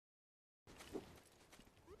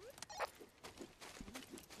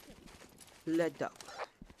Lead duck.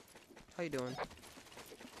 How you doing?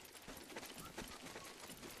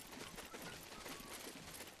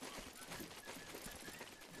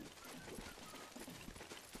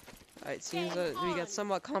 Alright, seems we got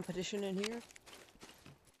somewhat competition in here.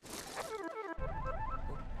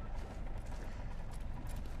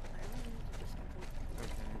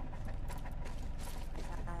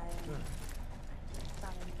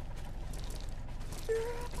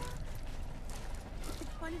 It's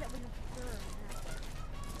funny that when you're sure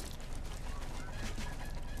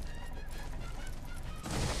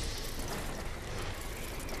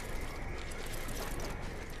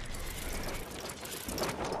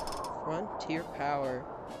Frontier Power.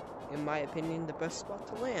 In my opinion, the best spot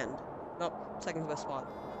to land. Nope, second best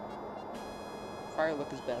spot.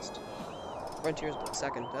 Firelook is best. Frontier's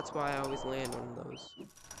second. That's why I always land on those.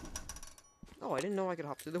 Oh, I didn't know I could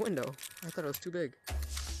hop through the window. I thought it was too big.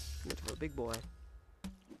 Too much of a big boy.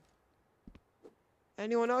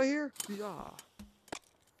 Anyone out here? Yeah.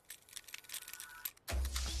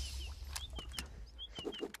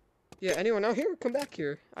 Yeah, anyone out here? Come back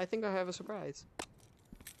here. I think I have a surprise.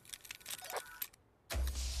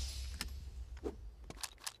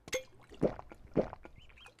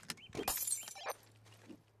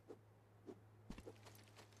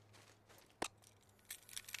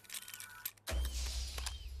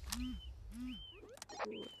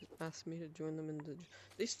 Asked me to join them in the...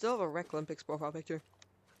 They still have a Rec Olympics profile picture.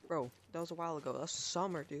 Bro, that was a while ago. That's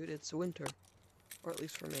summer, dude. It's winter. Or at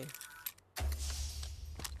least for me.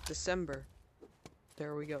 December.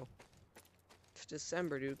 There we go. It's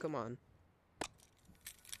December, dude. Come on.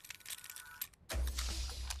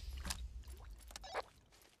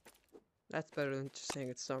 That's better than just saying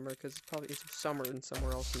it's summer, because it's probably summer in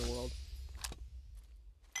somewhere else in the world.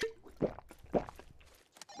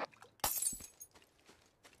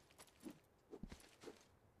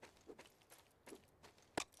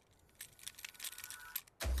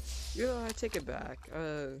 Yeah, I take it back.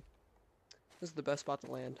 This is the best spot to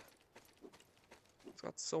land. It's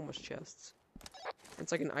got so much chests.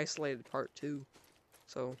 It's like an isolated part too,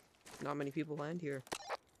 so not many people land here.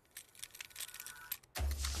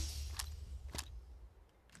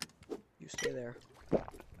 You stay there.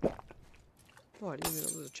 Oh, I didn't even know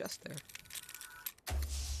there was a chest there.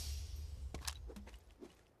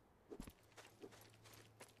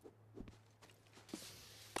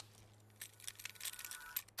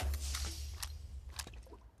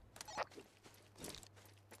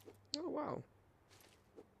 Oh, wow.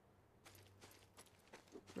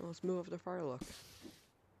 Now let's move up to Firelook.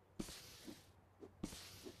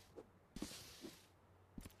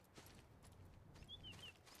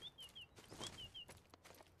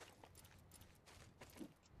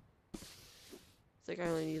 I think I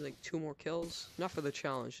only need like 2 more kills. Not for the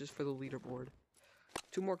challenge, just for the leaderboard.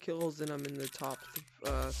 2 more kills, then I'm in the top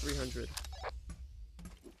 300.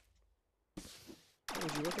 Oh,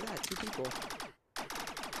 would you look at that? 2 people.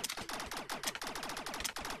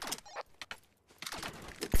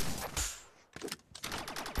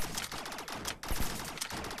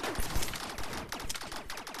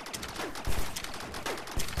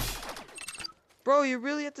 Bro, you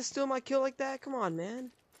really have to steal my kill like that? Come on,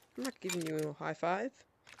 man. I'm not giving you a high five.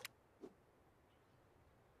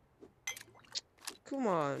 Come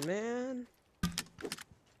on, man.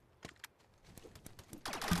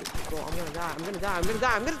 Bro, I'm gonna die. I'm gonna die. I'm gonna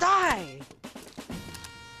die. I'm gonna die!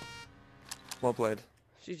 Well played.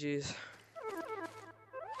 GG's.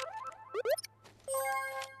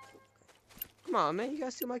 Come on, man. You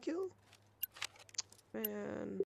gotta steal my kill? Man.